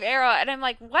they save Arrow? And I'm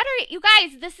like, what are you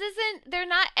guys? They're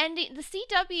not ending. The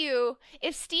CW,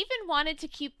 if Steven wanted to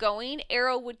keep going,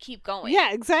 Arrow would keep going.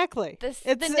 Yeah, exactly.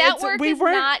 The network is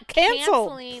not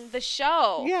canceling the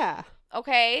show. Yeah.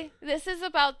 Okay? This is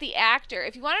about the actor.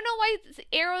 If you want to know why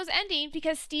Arrow's ending,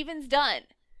 because Steven's done.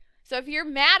 So if you're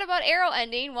mad about Arrow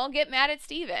ending, well, get mad at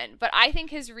Steven. But I think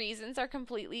his reasons are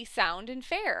completely sound and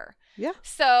fair. Yeah.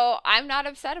 So I'm not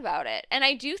upset about it. And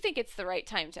I do think it's the right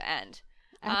time to end.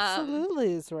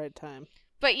 Absolutely is the right time.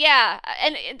 But yeah,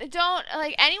 and don't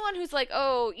like anyone who's like,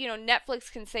 oh,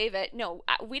 Netflix can save it. No,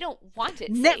 we don't want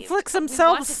it. Netflix saved.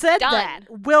 themselves said that.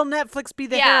 Will Netflix be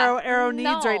the hero Arrow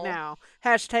needs right now?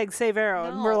 Hashtag save Arrow.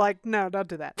 And we're like, no, don't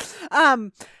do that.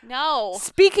 No.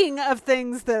 Speaking of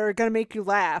things that are going to make you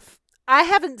laugh, I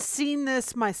haven't seen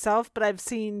this myself, but I've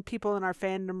seen people in our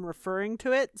fandom referring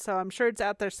to it. So I'm sure it's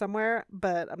out there somewhere,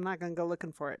 but I'm not going to go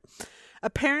looking for it.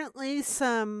 Apparently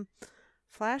some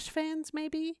Flash fans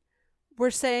maybe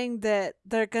were saying that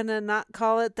they're going to not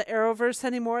call it the Arrowverse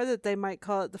anymore, that they might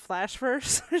call it the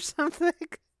Flashverse or something.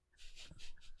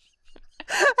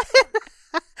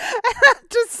 And I'm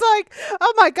just like,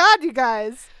 oh my God, you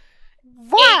guys.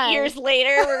 Why? 8 years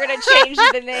later, we're going to change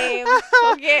the name.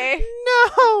 Okay.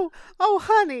 No. Oh,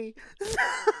 honey.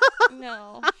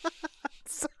 No.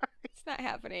 Sorry. It's not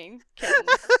happening. Kidding.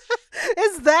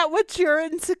 Is that what you're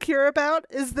insecure about?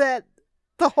 Is that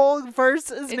the whole verse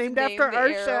is named after our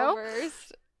show?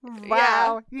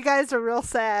 Wow. Yeah. You guys are real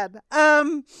sad.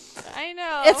 I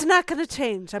know. It's not going to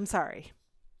change. I'm sorry.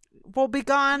 We'll be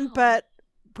gone, but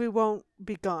we won't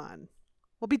be gone.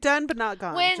 We'll be done, but not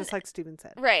gone, just like Steven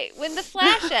said. Right. When the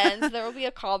Flash ends, there will be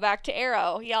a callback to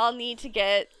Arrow. Y'all need to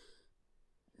get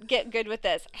good with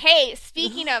this. Hey,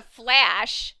 speaking of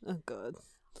Flash. Oh, good.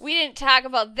 We didn't talk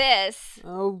about this.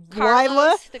 Oh, Carlos,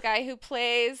 Lila? the guy who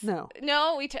plays... No,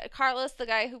 Carlos, the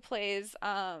guy who plays...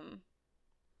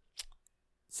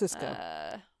 Cisco.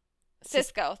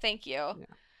 Cisco, thank you. Yeah.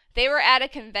 They were at a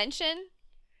convention,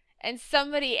 and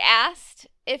somebody asked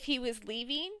if he was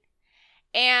leaving,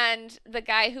 and the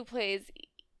guy who plays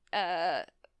the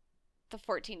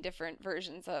 14 different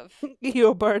versions of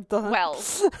Eobard the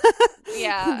Wells.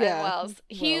 Yeah, Wells.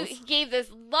 He gave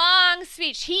this long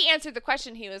speech. He answered the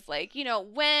question. He was like,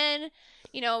 when,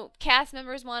 cast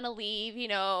members want to leave,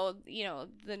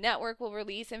 the network will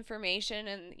release information,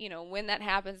 and, when that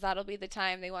happens, that'll be the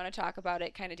time they want to talk about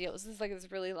it, kind of deal. This is like this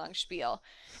really long spiel.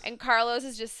 And Carlos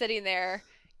is just sitting there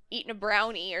eating a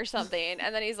brownie or something,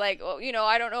 and then he's like, well,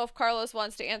 I don't know if Carlos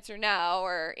wants to answer now,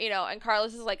 or, and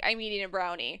Carlos is like, I'm eating a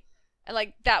brownie. And,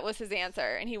 like, that was his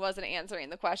answer, and he wasn't answering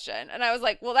the question. And I was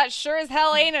like, well, that sure as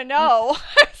hell ain't a no.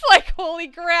 I was like, holy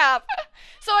crap.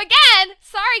 So, again,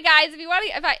 sorry, guys, if you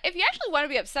actually want to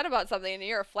be upset about something and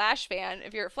you're a Flash fan,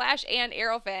 if you're a Flash and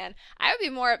Arrow fan, I would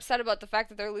be more upset about the fact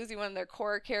that they're losing one of their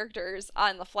core characters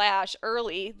on the Flash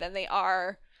early than they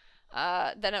are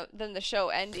than the show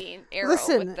ending Arrow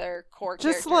with their core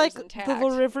characters intact. Just like the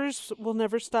Little Rivers will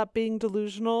never stop being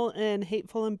delusional and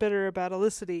hateful and bitter about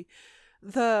Olicity,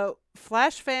 the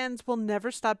Flash fans will never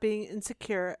stop being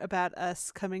insecure about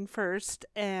us coming first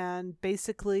and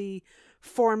basically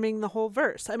forming the whole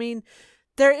verse. I mean,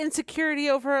 their insecurity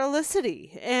over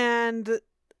Olicity and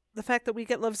the fact that we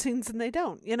get love scenes and they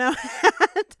don't,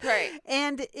 Right.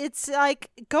 And it's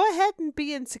like, go ahead and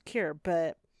be insecure,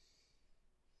 but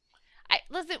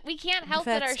listen, we can't help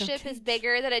that our ship is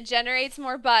bigger, that it generates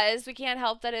more buzz. We can't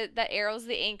help that Arrow's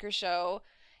the anchor show.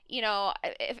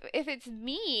 If it's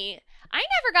me, I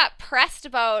never got pressed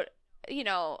about,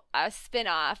 a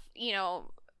spin-off.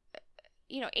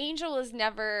 Angel is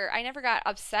I never got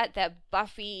upset that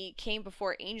Buffy came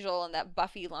before Angel and that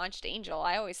Buffy launched Angel.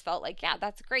 I always felt like, yeah,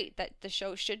 that's great, that the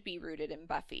show should be rooted in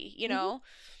Buffy, Mm-hmm.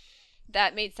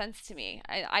 That made sense to me.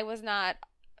 I was not,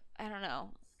 I don't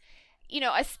know.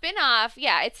 A spin-off,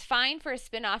 yeah, it's fine for a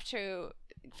spin-off to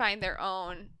find their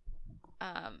own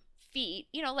feet,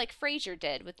 like Frasier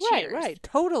did with Cheers. Right,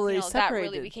 totally separated. That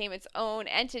really became its own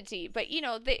entity. But,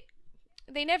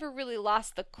 they never really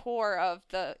lost the core of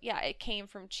it came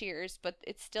from Cheers, but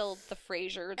it's still the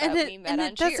Frasier that we met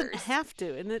on Cheers. And it doesn't have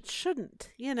to, and it shouldn't,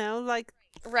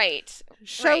 Right.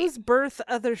 Shows birth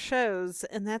other shows,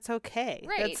 and that's okay.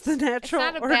 Right. That's the natural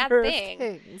order of thing.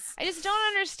 Things. I just don't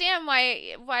understand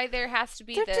why there has to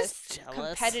be this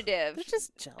competitive. They're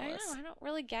just jealous. I don't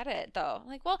really get it, though.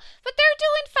 Like, well, but they're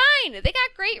doing fine. They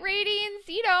got great ratings.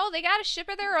 They got a ship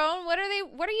of their own. What are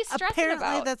you stressing about?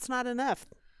 Apparently, that's not enough.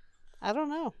 I don't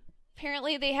know.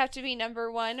 Apparently they have to be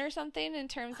number one or something in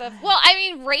terms of,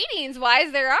 ratings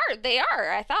wise, they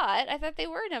are. I thought they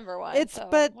were number one.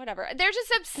 But whatever. They're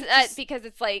just upset because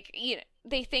it's like,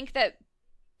 they think that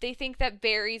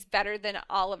Barry's better than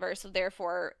Oliver, so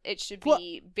therefore it should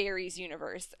be Barry's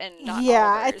universe and not Oliver's.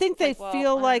 I think they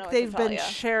feel like they've been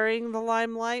sharing the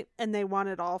limelight and they want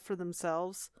it all for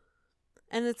themselves.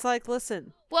 And it's like,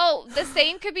 listen. Well, the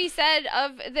same could be said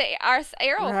of our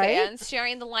Arrow fans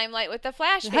sharing the limelight with the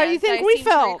Flash fans. How do you think we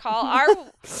felt? Our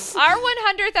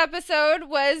 100th episode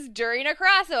was during a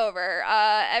crossover.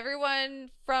 Everyone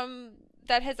from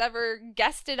that has ever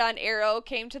guested on Arrow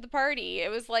came to the party. It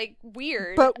was like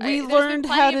weird. But we learned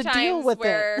how to deal with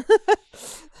it.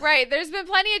 Right. There's been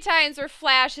plenty of times where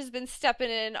Flash has been stepping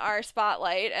in our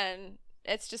spotlight, and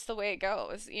it's just the way it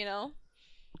goes, you know?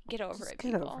 Get over it,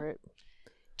 people. Get over it.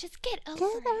 Just get over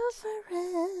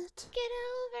it. Get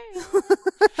over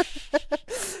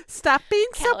it. Stop being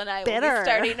Cal so and I bitter. will be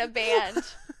starting a band.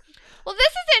 Well,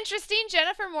 this is interesting.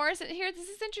 Jennifer Morrison. Here, this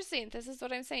is interesting. This is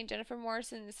what I'm saying. Jennifer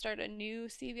Morrison started a new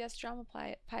CBS drama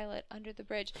pilot, Under the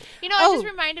Bridge. You know, it just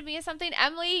reminded me of something.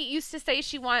 Emily used to say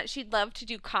she'd love to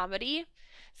do comedy.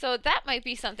 So that might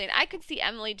be something. I could see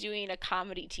Emily doing a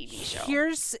comedy TV show.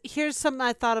 Here's something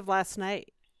I thought of last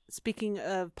night. Speaking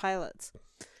of pilots.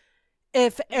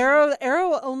 If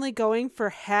Arrow only going for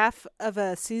half of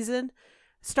a season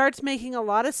starts making a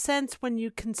lot of sense when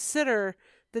you consider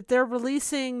that they're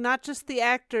releasing not just the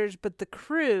actors but the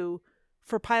crew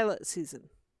for pilot season.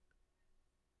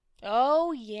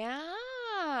 Oh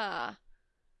yeah.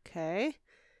 Okay.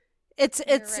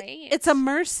 It's a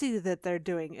mercy that they're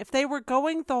doing. If they were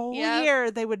going the whole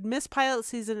year, they would miss pilot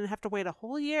season and have to wait a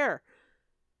whole year.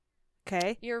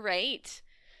 Okay. You're right.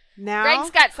 Now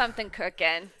Greg's got something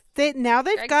cooking. They've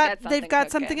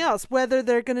got something else. Whether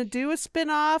they're going to do a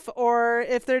spin-off or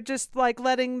if they're just like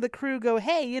letting the crew go,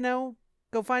 hey, you know,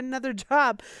 go find another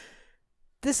job.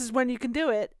 This is when you can do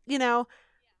it, you know.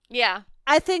 Yeah.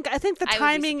 I think the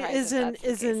timing isn't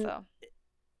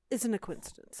a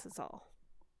coincidence. That's all.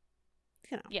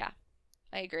 You know. Yeah.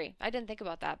 I agree. I didn't think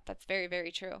about that. That's very,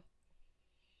 very true.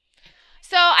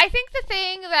 So I think the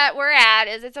thing that we're at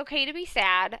is it's okay to be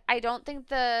sad. I don't think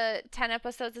the 10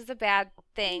 episodes is a bad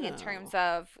thing in terms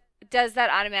of, does that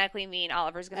automatically mean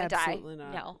Oliver's going to die? Absolutely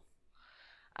not. No.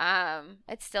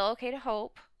 It's still okay to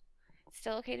hope. It's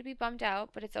still okay to be bummed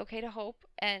out, but it's okay to hope.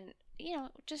 And, you know,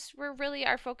 just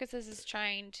our focus is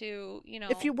trying to, you know.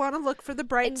 If you want to look for the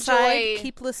bright side,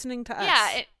 keep listening to us.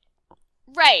 Yeah.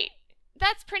 Right.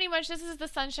 That's pretty much, this is the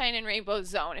sunshine and rainbow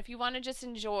zone. If you want to just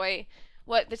enjoy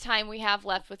what the time we have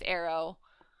left with Arrow,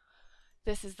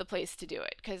 this is the place to do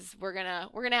it, because we're gonna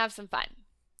have some fun.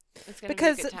 It's gonna be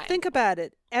a good time. Think about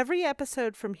it. Every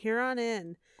episode from here on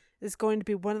in is going to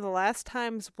be one of the last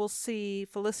times we'll see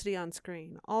Felicity on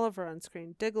screen, Oliver on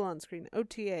screen, Diggle on screen,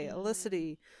 OTA,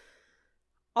 Elicity,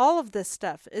 all of this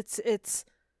stuff.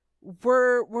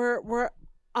 We're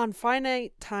on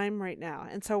finite time right now,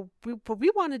 and so what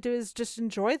we want to do is just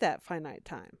enjoy that finite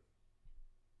time.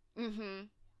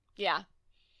 Yeah.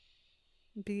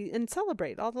 And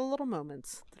celebrate all the little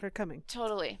moments that are coming.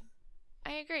 Totally.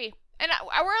 I agree. And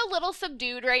we're a little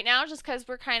subdued right now just because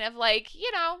we're kind of like,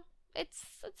 you know, it's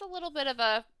a little bit of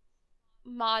a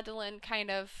maudlin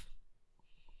kind of,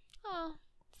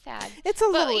 sad. It's a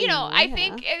little, you know, I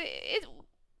think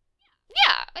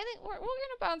I think we're going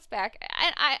to bounce back.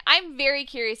 And I'm very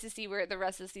curious to see where the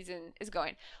rest of the season is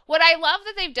going. What I love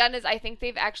that they've done is I think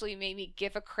they've actually made me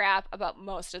give a crap about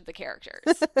most of the characters.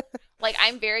 Like,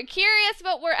 I'm very curious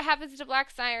about what happens to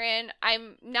Black Siren.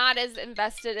 I'm not as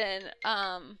invested in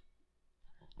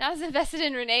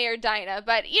Renee or Dinah,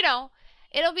 but, you know,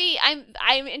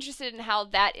 I'm interested in how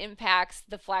that impacts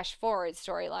the Flash Forward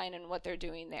storyline and what they're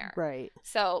doing there. Right.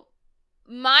 So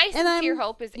my sincere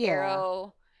hope is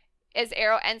Arrow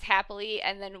ends happily,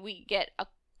 and then we get a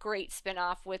great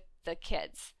spinoff with the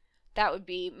kids. That would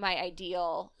be my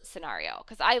ideal scenario,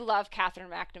 because I love Catherine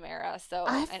McNamara, so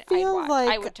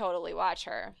I would totally watch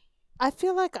her. I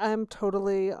feel like I'm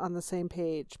totally on the same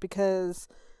page, because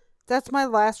that's my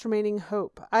last remaining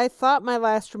hope. I thought my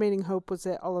last remaining hope was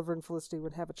that Oliver and Felicity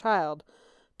would have a child.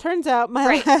 Turns out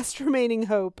my last remaining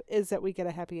hope is that we get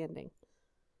a happy ending.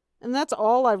 And that's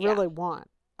all I really want.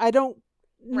 I don't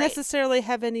necessarily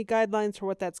have any guidelines for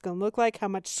what that's going to look like, how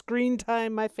much screen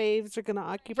time my faves are going to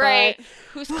occupy. Right.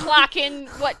 Who's clocking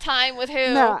what time with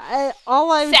who.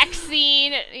 Sex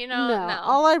scene, you know. No.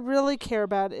 All I really care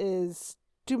about is,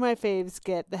 do my faves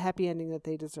get the happy ending that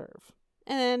they deserve?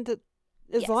 And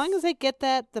as long as they get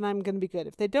that, then I'm going to be good.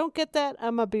 If they don't get that,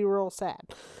 I'm going to be real sad.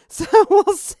 So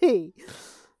we'll see.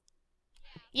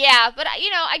 Yeah, but, you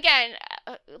know, again,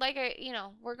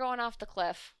 we're going off the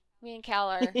cliff. Me and Cal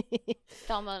are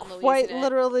Thelma and Louise. Quite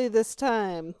literally this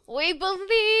time. We believe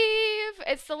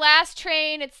it's the last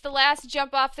train. It's the last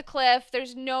jump off the cliff.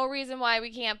 There's no reason why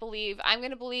we can't believe. I'm going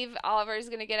to believe Oliver's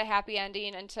going to get a happy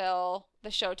ending until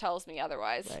the show tells me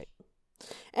otherwise. Right.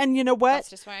 And you know what?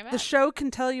 That's just where I'm at. The show can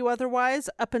tell you otherwise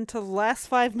up until the last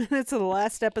 5 minutes of the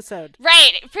last episode.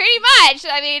 Right, pretty much.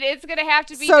 I mean, it's going to have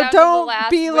to be so down don't to the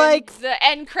last be like the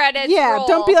end credits roll.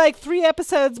 Don't be like 3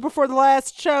 episodes before the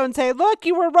last show and say, look,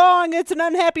 you were wrong. It's an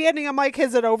unhappy ending. I'm like,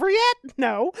 is it over yet?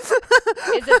 No.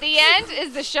 Is it the end?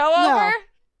 Is the show over?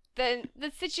 then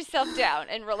sit yourself down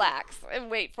and relax and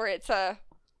wait for it to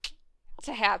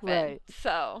happen. Right.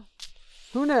 So,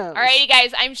 who knows? Alrighty,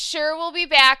 guys. I'm sure we'll be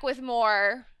back with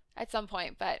more at some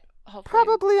point, but hopefully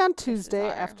probably on Tuesday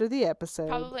after the episode.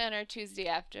 Probably on our Tuesday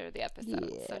after the episode.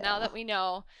 Yeah. So now that we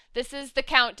know, this is the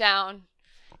countdown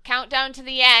to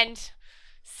the end.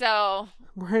 So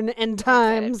we're in end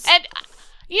times. And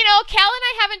you know, Cal and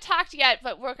I haven't talked yet,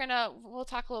 but we'll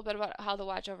talk a little bit about how the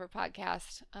Watch Over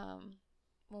podcast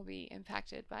will be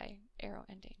impacted by Arrow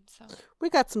ending. So we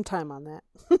got some time on that.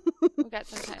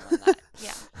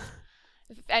 Yeah.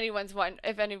 If anyone's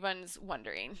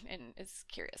wondering and is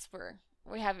curious,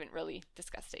 we haven't really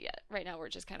discussed it yet. Right now, we're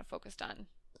just kind of focused on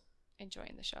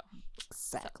enjoying the show.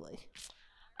 Exactly. So.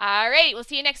 All right, we'll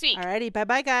see you next week. All righty,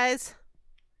 bye-bye, guys.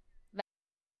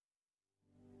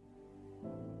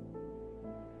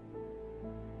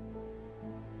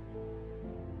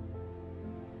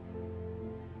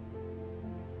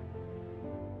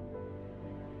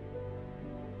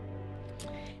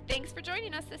 Thanks for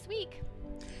joining us this week.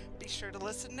 Be sure to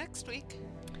listen next week.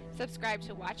 Subscribe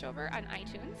to Watch Over on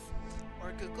iTunes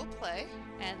or Google Play.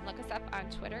 And look us up on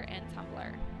Twitter and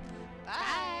Tumblr. Bye.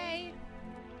 Bye.